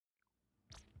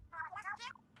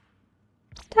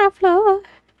top floor,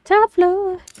 top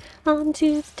floor,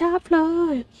 onto the top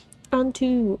floor,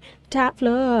 onto the top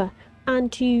floor,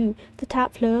 onto the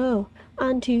top floor,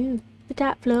 onto the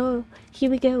top floor.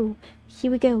 Here we go, here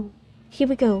we go, here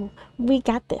we go. We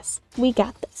got this, we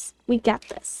got this, we got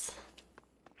this.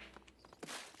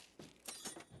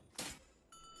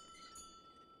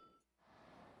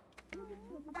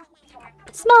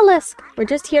 Smallest, we're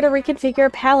just here to reconfigure a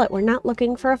pallet. We're not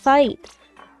looking for a fight.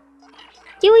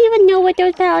 Do you even know what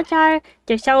those pallets are?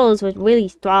 They're cells with really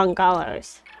strong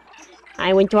colors.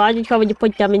 I went to all the trouble to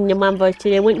put them in the lumber so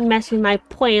they wouldn't mess with my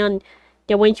plan.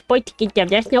 They weren't supposed to get them.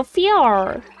 That's no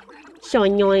fair. So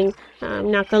annoying. I'm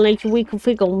not gonna let you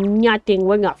reconfigure nothing.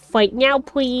 We're gonna fight now,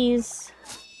 please.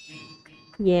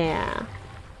 Yeah.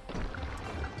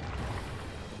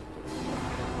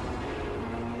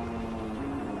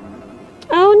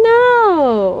 Oh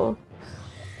no!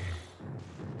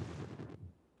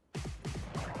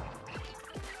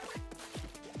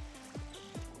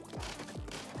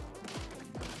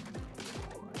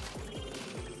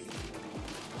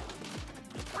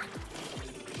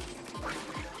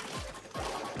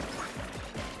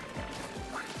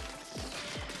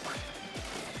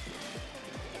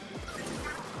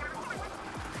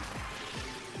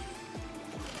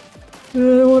 I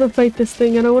don't want to fight this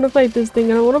thing. I don't want to fight this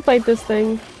thing. I don't want to fight this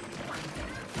thing.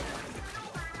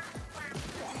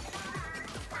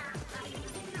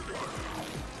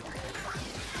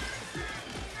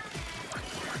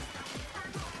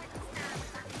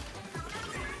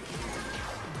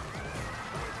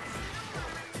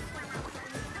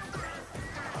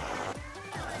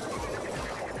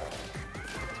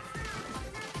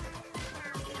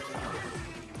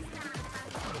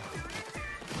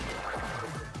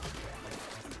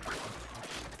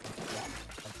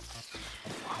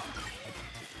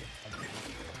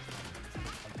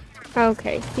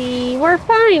 Okay, see, we're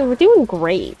fine. We're doing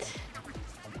great.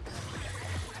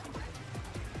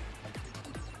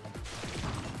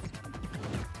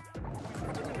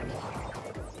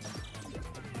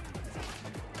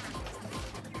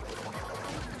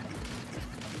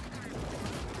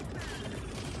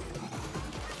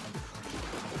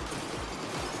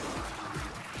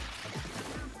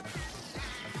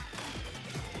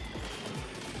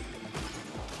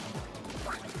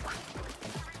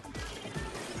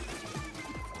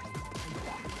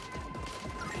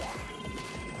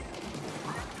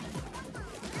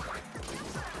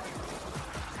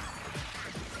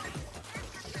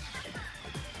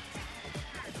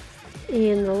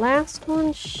 And the last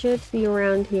one should be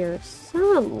around here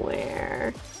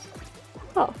somewhere.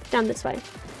 Oh, down this way.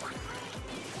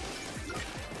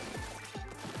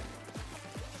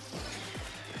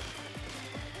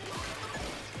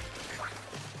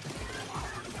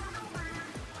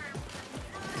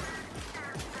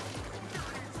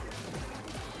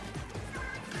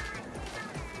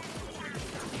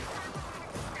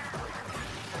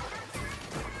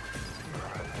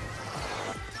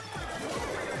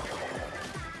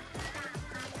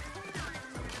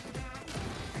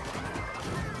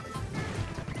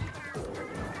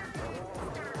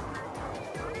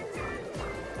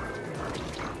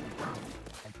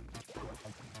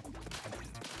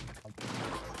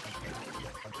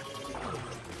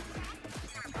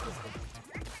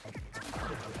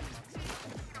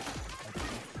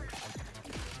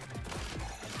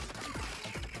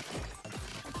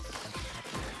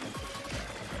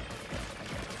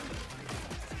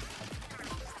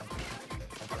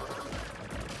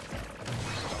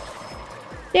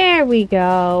 There we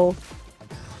go.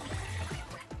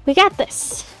 We got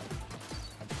this.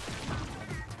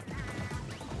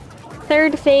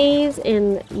 Third phase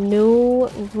and no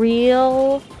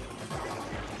real...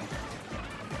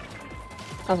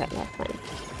 Okay, that's fine.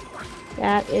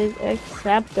 That is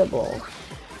acceptable.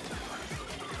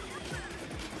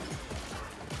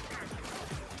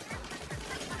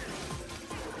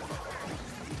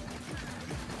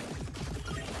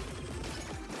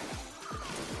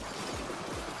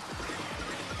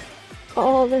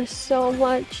 Oh, there's so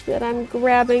much that I'm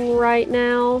grabbing right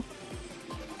now.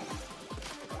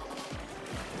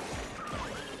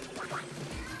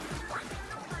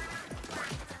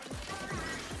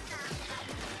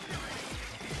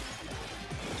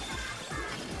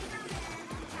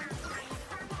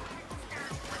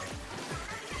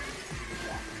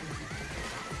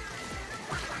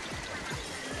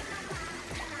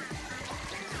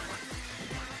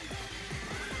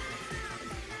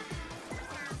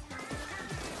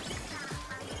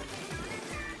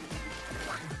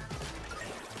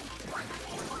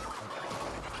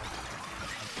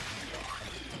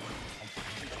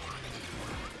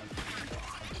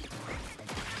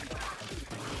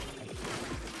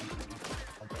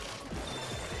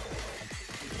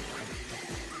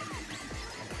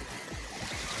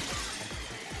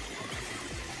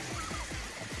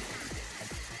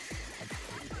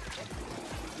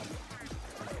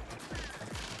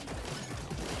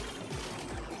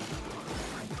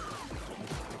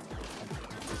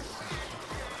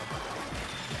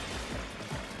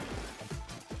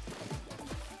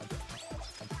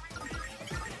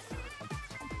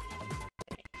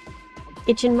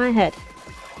 Itching my head.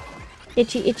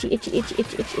 Itchy, itchy, itchy, itchy,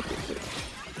 itchy, itchy, itchy.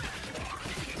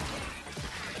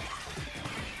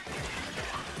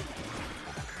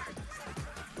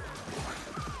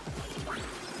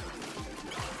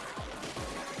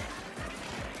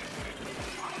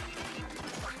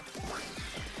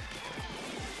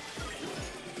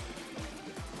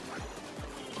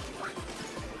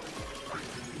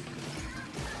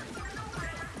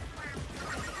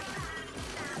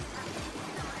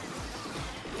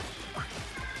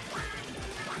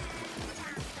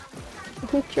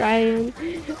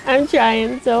 I'm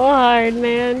trying so hard,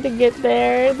 man, to get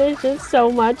there. There's just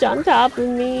so much on top of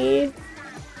me.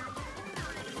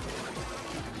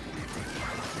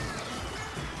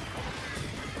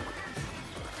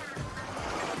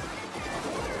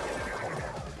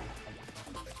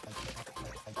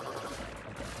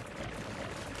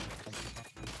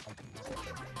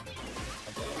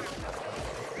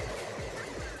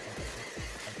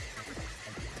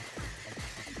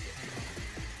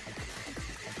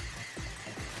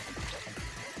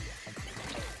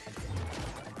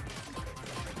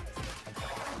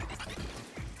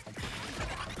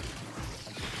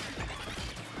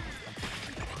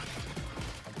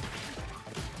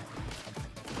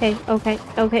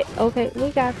 Okay, we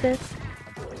got this.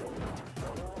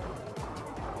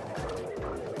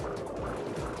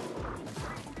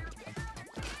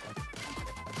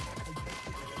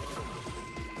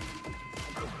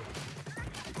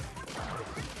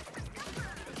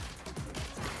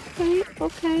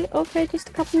 Okay, just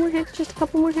a couple more hits, just a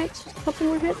couple more hits.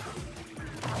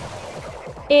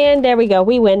 And there we go,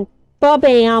 we win.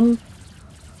 Ba-bam!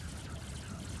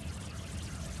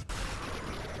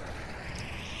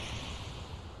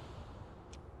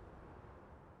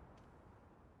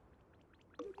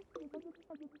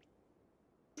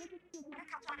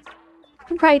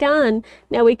 Right on.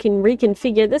 Now we can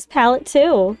reconfigure this palette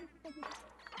too.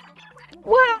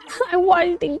 Wow, I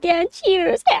wanted to get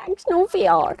cheaters, hacks, no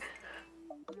fear.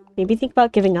 Maybe think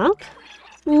about giving up?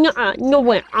 Nuh-uh, no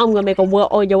way. I'm gonna make a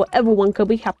world where everyone could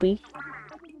be happy.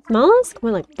 Mollusk?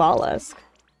 More like Ballusk.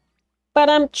 But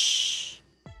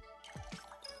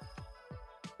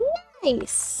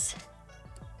nice.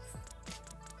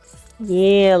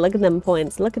 Yeah, look at them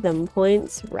points. Look at them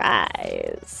points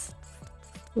rise.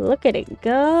 Look at it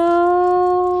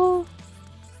go.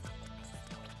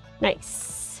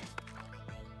 Nice.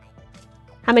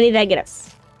 How many did I get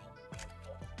us?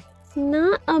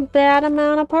 Not a bad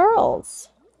amount of pearls.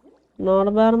 Not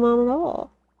a bad amount at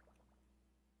all.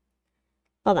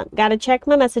 Hold on. Gotta check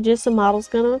my messages. So Model's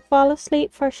gonna fall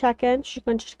asleep for a second. She's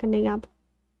going to take a nap.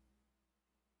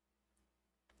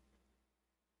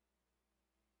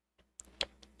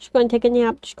 She's going to take a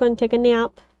nap. She's going to take a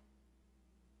nap.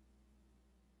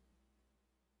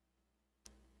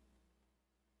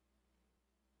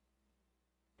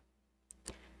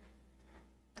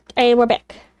 And we're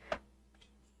back.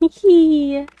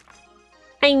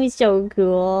 I'm so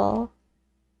cool.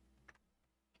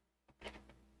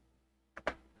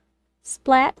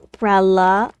 Splat,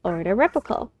 Brella, order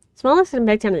replica. Smallest and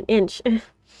back down an inch. I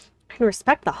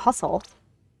respect the hustle.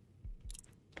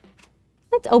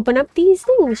 Let's open up these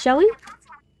things, shall we?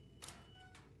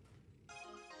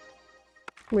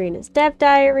 Marina's Dev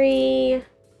Diary.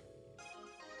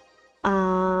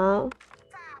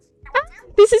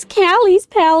 This is Callie's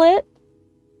palette.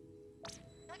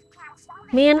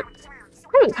 Man, I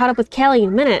haven't caught up with Callie in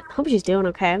a minute. Hope she's doing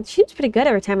okay. She seems pretty good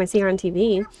every time I see her on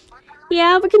TV.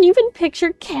 Yeah, but can you even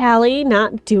picture Callie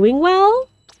not doing well?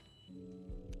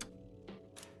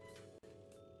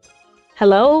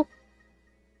 Hello?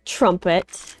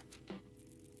 Trumpet.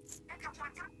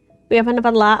 We have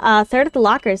a third of the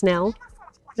lockers now.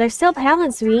 There's still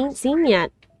pallets we ain't seen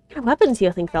yet. What weapons do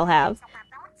you think they'll have?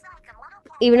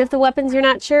 Even if the weapons you're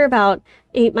not sure about,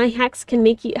 my hacks can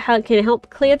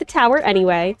help clear the tower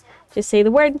anyway. Just say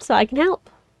the word so I can help.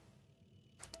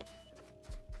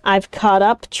 I've caught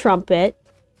up, Trumpet.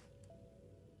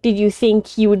 Did you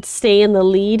think you would stay in the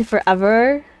lead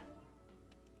forever?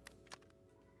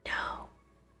 No.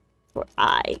 For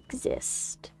I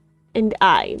exist. And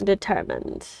I'm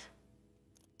determined.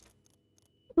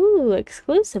 Ooh,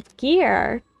 exclusive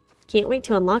gear. Can't wait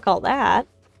to unlock all that.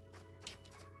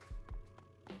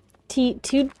 T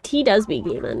does be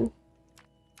gaming.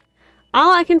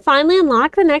 Oh, I can finally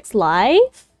unlock the next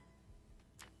life?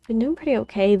 Been doing pretty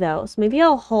okay though, so maybe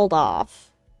I'll hold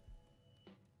off.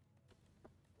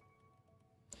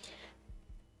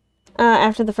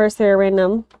 After the first 3 are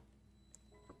random.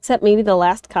 Except maybe the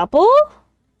last couple?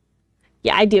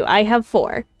 Yeah, I do. I have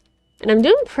 4. And I'm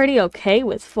doing pretty okay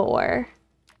with 4.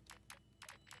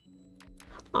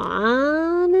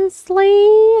 Honestly?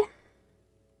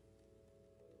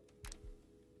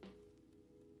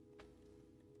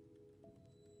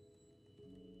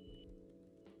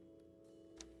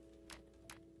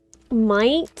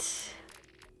 might...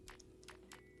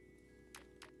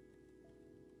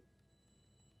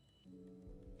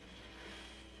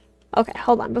 Okay,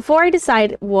 hold on. Before I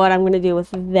decide what I'm going to do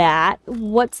with that,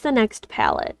 what's the next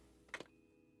palette?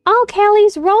 Oh,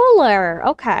 Callie's roller.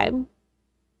 Okay.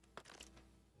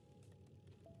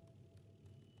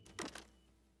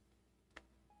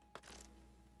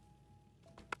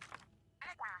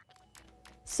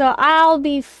 So I'll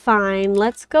be fine.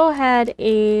 Let's go ahead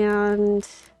and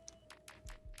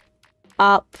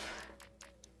up.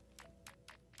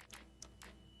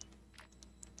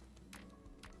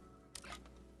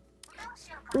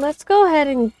 Let's go ahead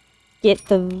and get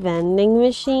the vending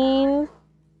machine.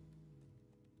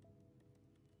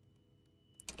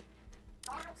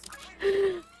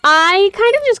 I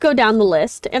kind of just go down the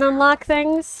list and unlock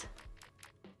things.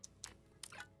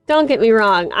 Don't get me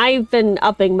wrong, I've been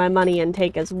upping my money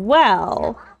intake as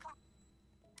well.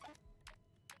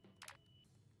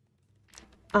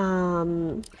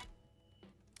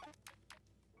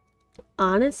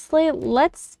 Honestly,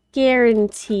 let's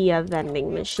guarantee a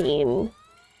vending machine.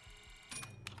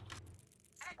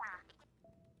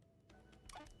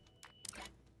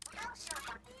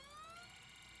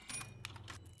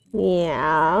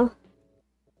 Yeah.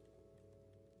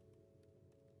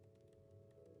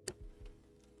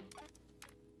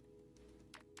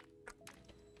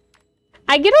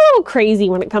 I get a little crazy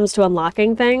when it comes to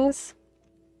unlocking things.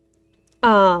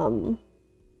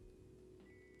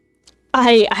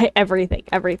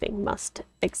 Everything must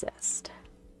exist.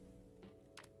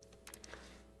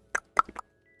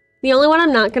 The only one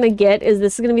I'm not gonna get is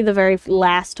this is gonna be the very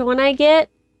last one I get,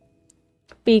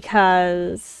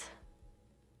 because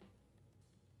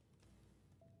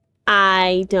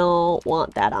I don't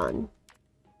want that on.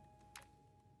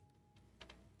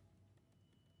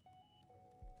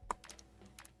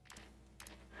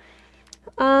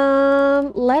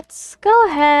 Let's go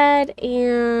ahead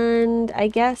and, I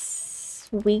guess,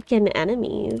 weaken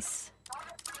enemies.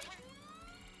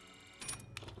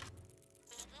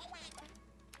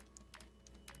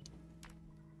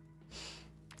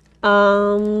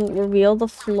 Reveal the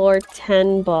floor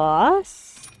 10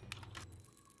 boss.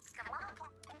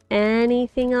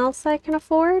 Anything else I can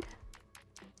afford?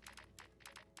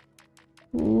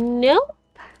 Nope.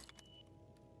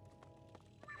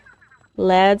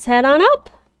 Let's head on up.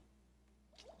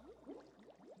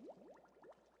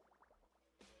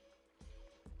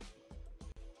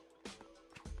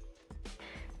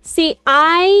 See,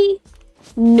 I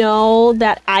know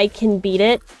that I can beat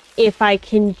it if I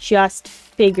can just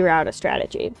figure out a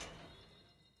strategy.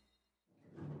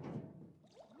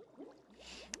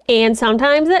 And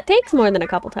sometimes that takes more than a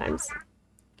couple times.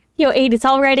 Yo, 8, it's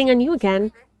all riding on you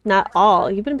again. Not all.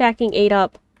 You've been backing 8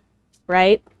 up,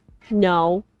 right?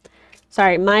 No.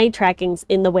 Sorry, my tracking's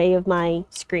in the way of my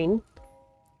screen.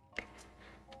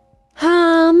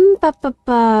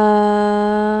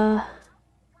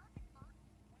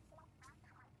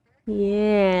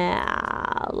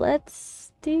 Yeah,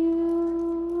 let's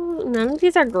do... None of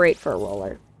these are great for a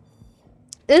roller.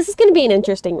 This is going to be an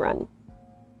interesting run.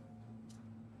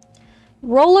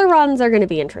 Roller runs are going to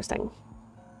be interesting.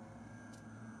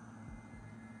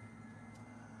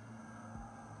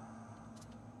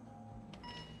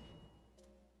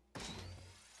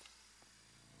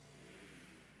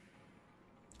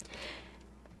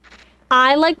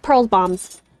 I like Pearl's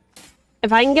bombs.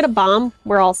 If I can get a bomb,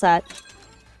 we're all set.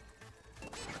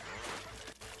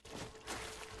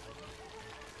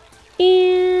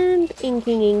 And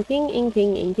inking, inking,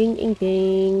 inking, inking,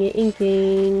 inking,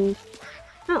 inking.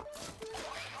 Oh.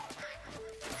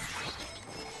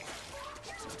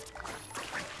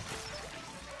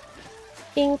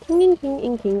 Inking, inking,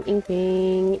 inking,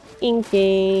 inking,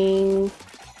 inking.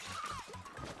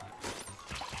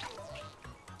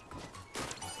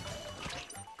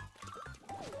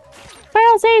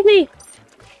 Pearl, save me!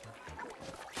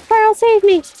 Pearl, save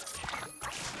me!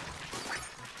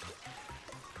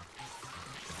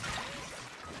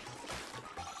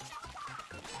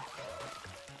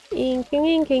 Inking,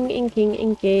 inking, inking,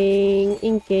 inking,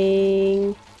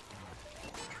 inking.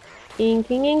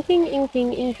 Inking, inking,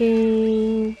 inking,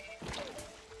 inking.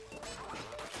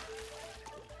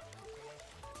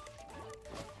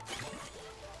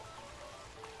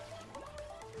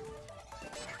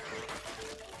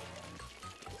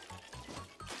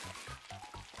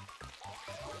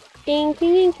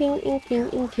 Inking, inking, inking,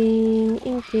 inking,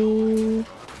 inking.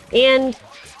 And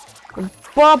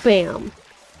ba-bam.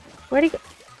 Where'd he go?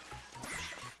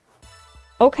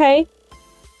 Okay.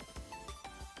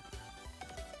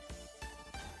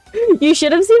 You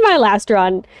should have seen my last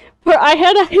run, where I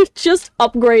had just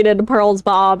upgraded Pearl's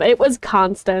bomb. It was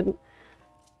constant.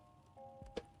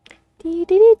 Do,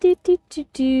 do, do, do, do,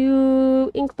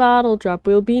 do. Ink bottle drop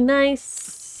will be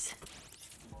nice.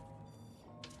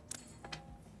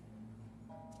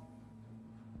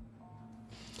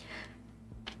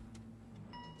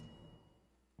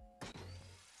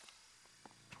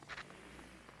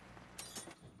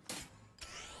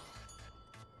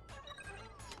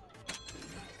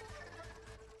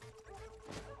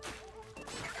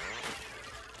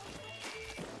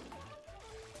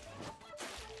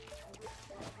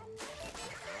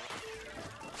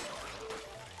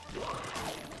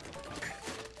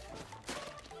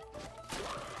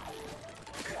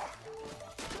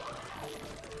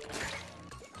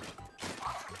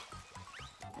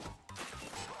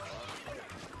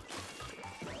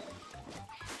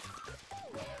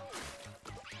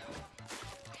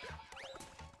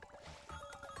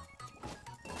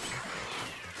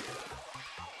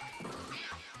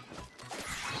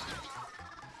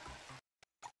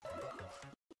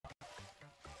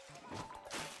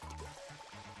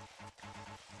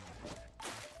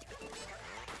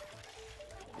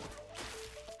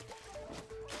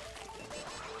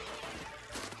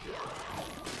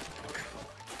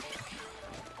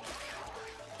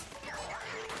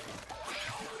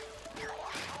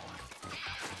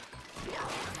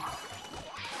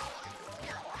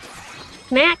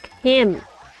 Smack him.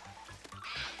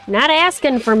 Not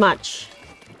asking for much.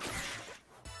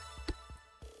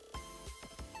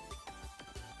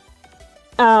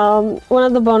 One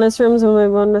of the bonus rooms when my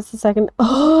bonus the second.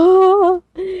 Oh,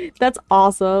 that's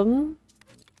awesome.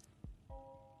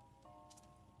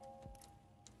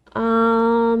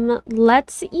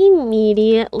 Let's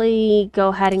immediately go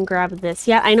ahead and grab this.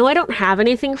 Yeah, I know I don't have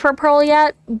anything for Pearl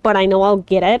yet, but I know I'll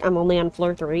get it. I'm only on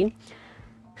floor 3.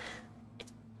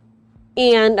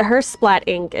 And her splat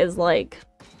ink is, like,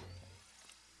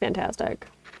 fantastic.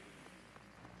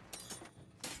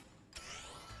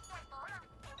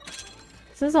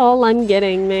 This is all I'm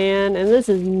getting, man. And this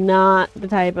is not the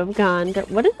type of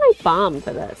content. What is my bomb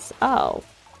for this? Oh.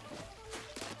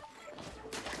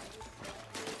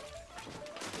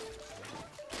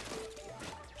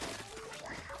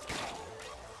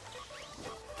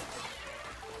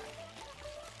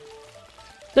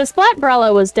 The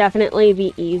Splatbrella was definitely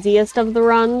the easiest of the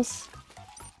runs.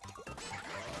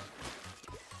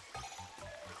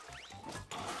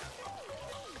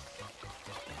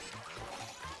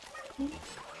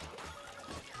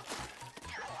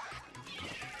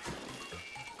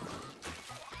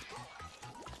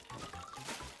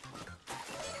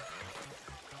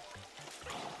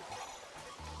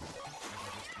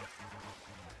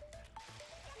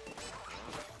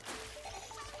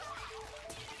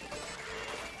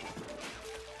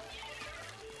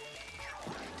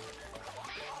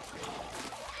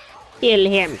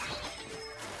 Kill him.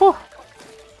 Oh.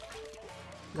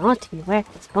 Naughty whack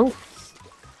spunks.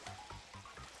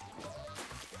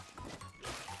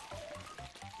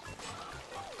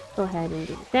 Go ahead and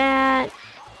do that.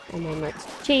 And then let's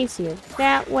chase you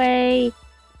that way.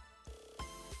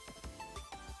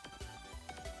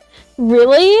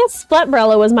 Really?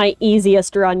 Splatbrella was my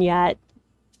easiest run yet.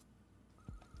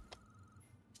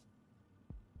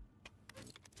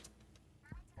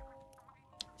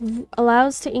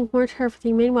 Allows to ink more turf with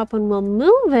your main weapon while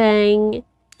moving.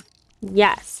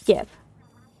 Yes, give.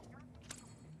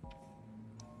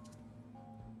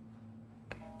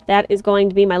 That is going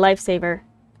to be my lifesaver.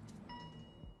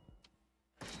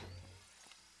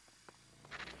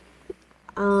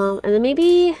 And then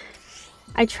maybe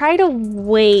I try to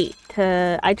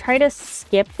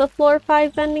skip the floor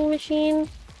 5 vending machine.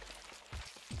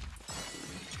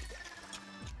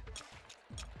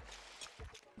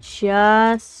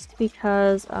 Just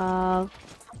because of...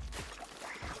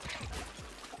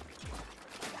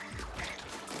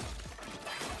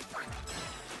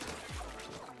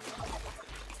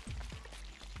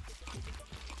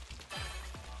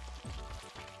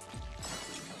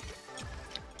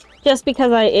 Just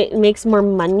because it makes more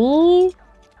money.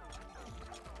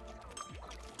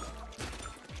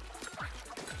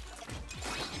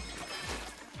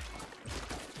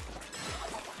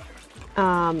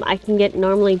 I can get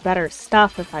normally better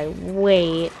stuff if I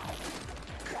wait.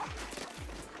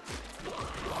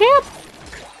 Yep!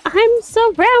 I'm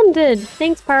surrounded!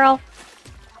 Thanks, Pearl.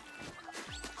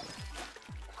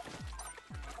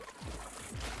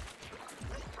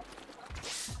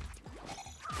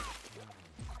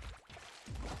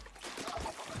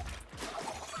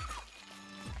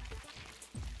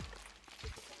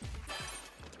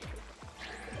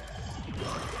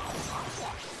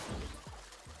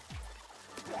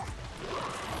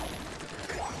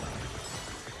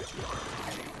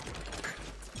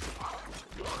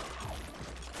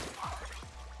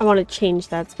 I want to change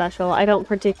that special. I don't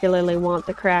particularly want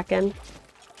the Kraken.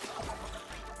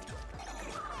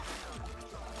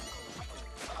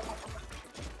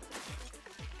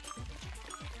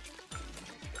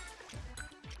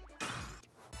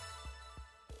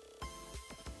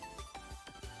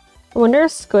 I wonder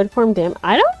if squid form dam.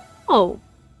 I don't know.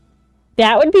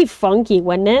 That would be funky,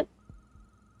 wouldn't it?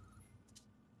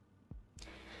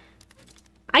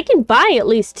 I can buy at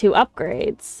least 2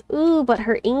 upgrades. Ooh, but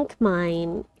her ink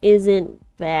mine isn't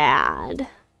bad.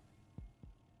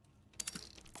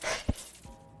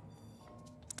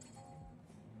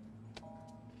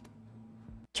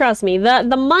 Trust me,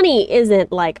 the money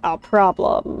isn't like a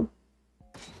problem.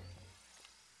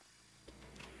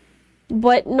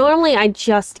 But normally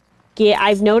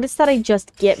I've noticed that I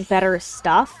just get better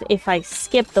stuff if I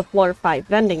skip the floor 5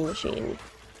 vending machine.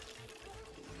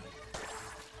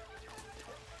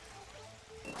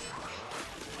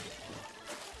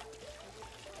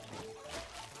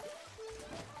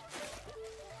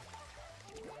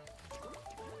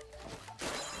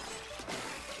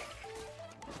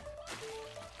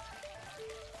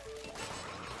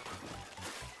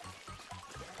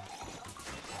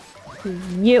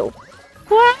 You.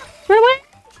 What? Run away!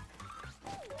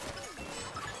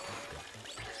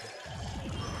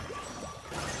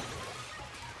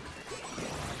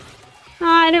 Oh,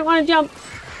 I didn't want to jump.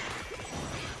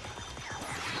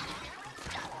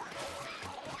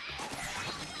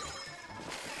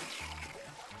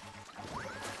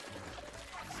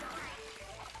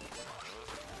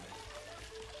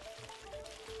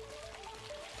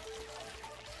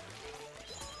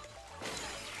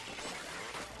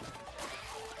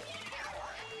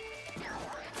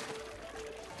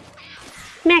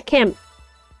 Smack him.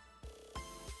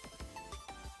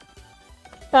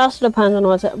 It also depends on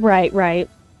what's it. Right.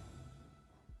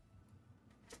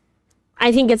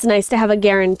 I think it's nice to have a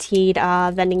guaranteed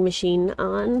vending machine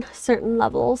on certain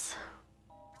levels.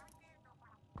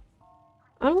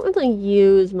 I don't really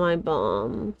use my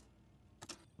bomb.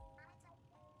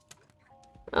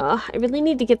 I really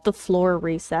need to get the floor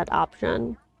reset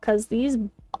option, because these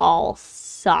all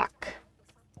suck.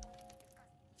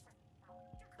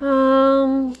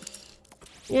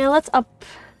 Yeah, let's up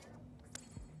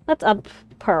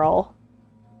Pearl.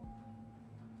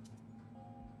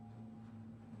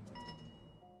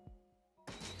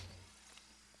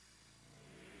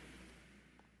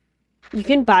 You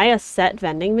can buy a set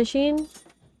vending machine?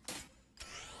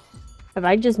 Have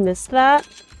I just missed that?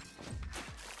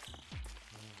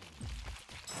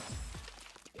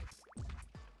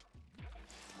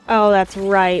 Oh, that's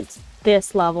right.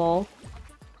 This level.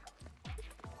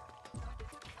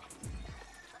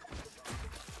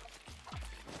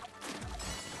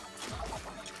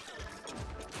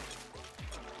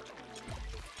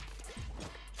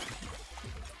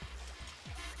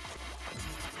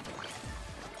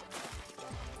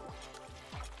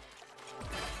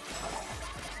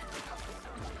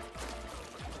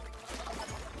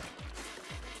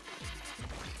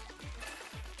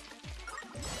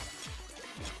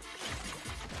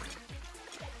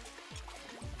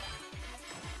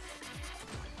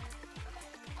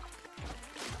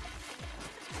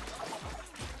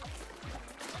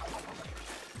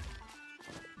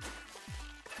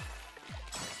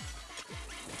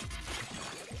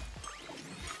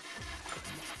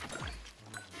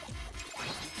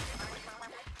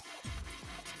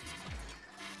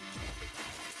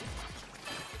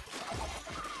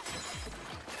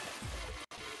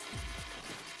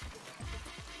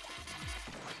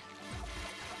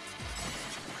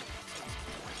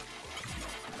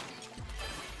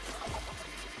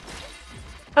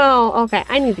 Oh, okay.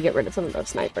 I need to get rid of some of those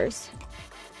snipers.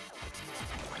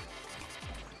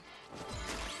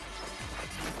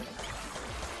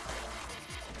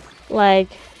 Like,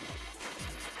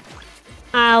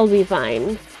 I'll be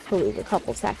fine to lose a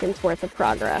couple seconds worth of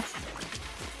progress.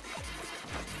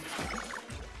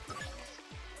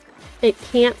 It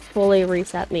can't fully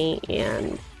reset me,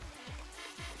 and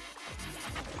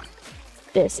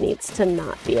this needs to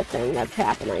not be a thing that's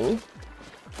happening.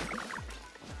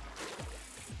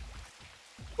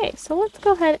 Okay, so let's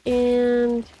go ahead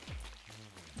and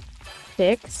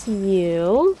fix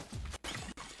you.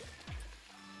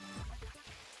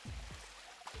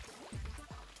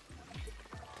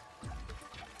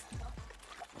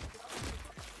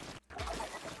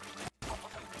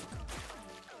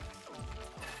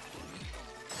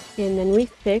 And then we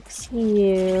fix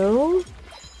you.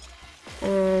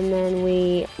 And then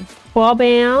we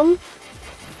bam.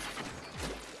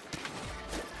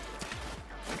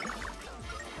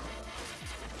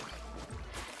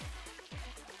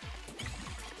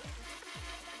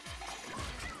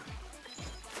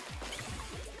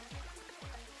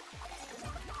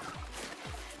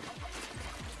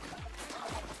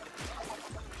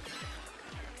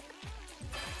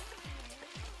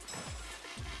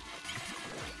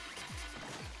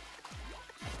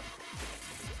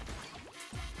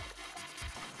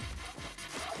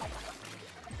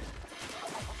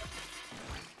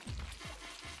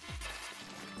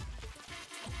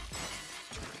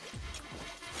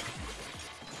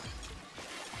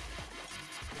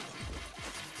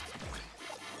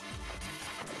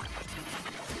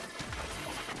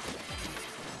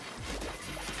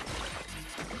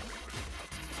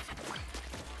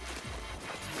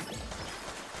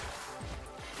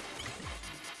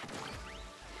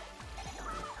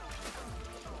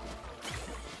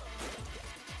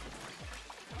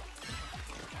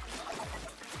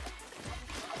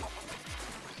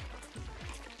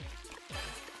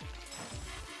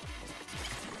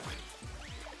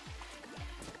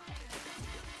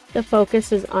 The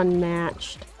focus is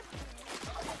unmatched.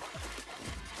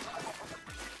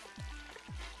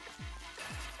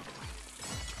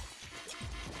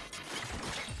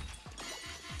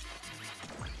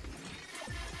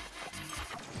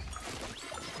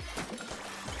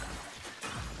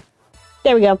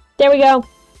 There we go. There we go.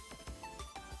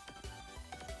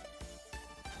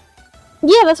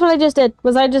 Yeah, that's what I just did.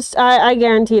 I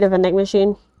guaranteed a vending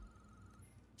machine.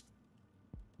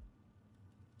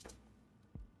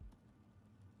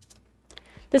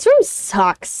 This room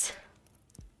sucks.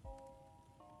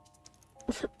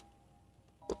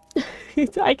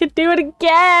 I could do it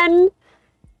again.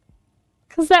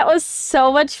 Because that was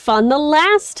so much fun the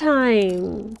last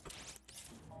time.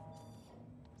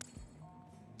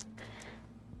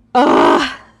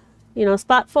 Ugh. You know,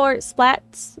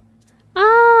 splats.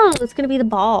 Oh, it's gonna be the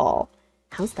ball.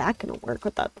 How's that gonna work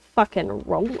with that fucking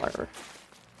roller?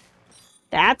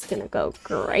 That's gonna go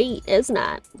great, isn't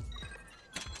it?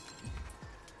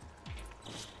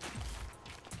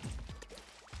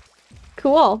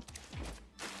 Cool.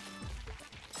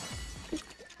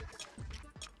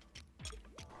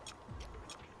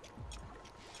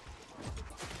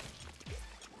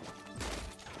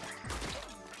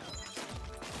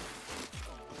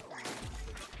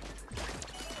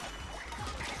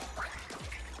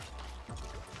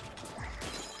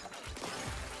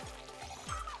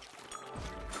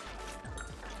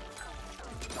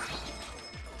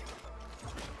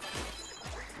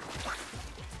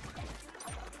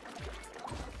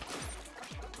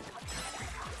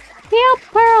 Help,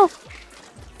 Pearl!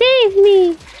 Save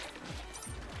me!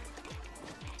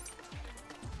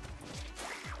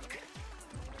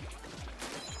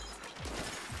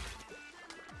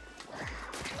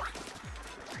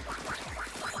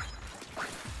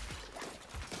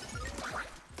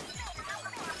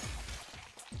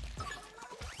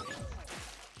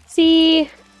 See?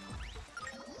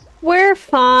 We're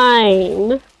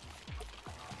fine.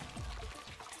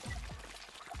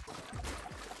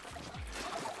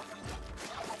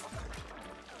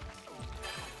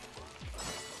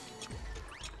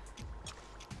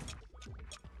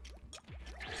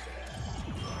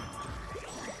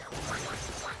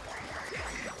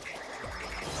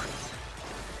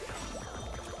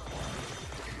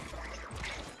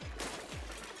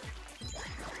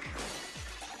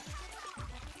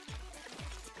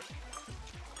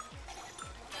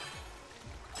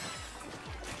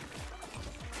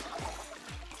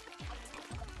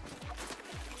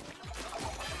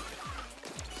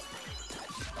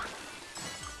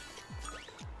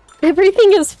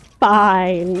 Everything is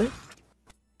fine.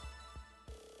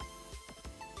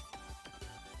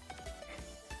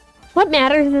 What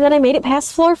matters is that I made it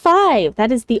past floor 5.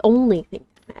 That is the only thing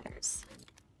that matters.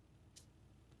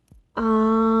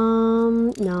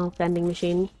 No, vending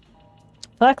machine.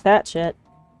 Fuck that shit.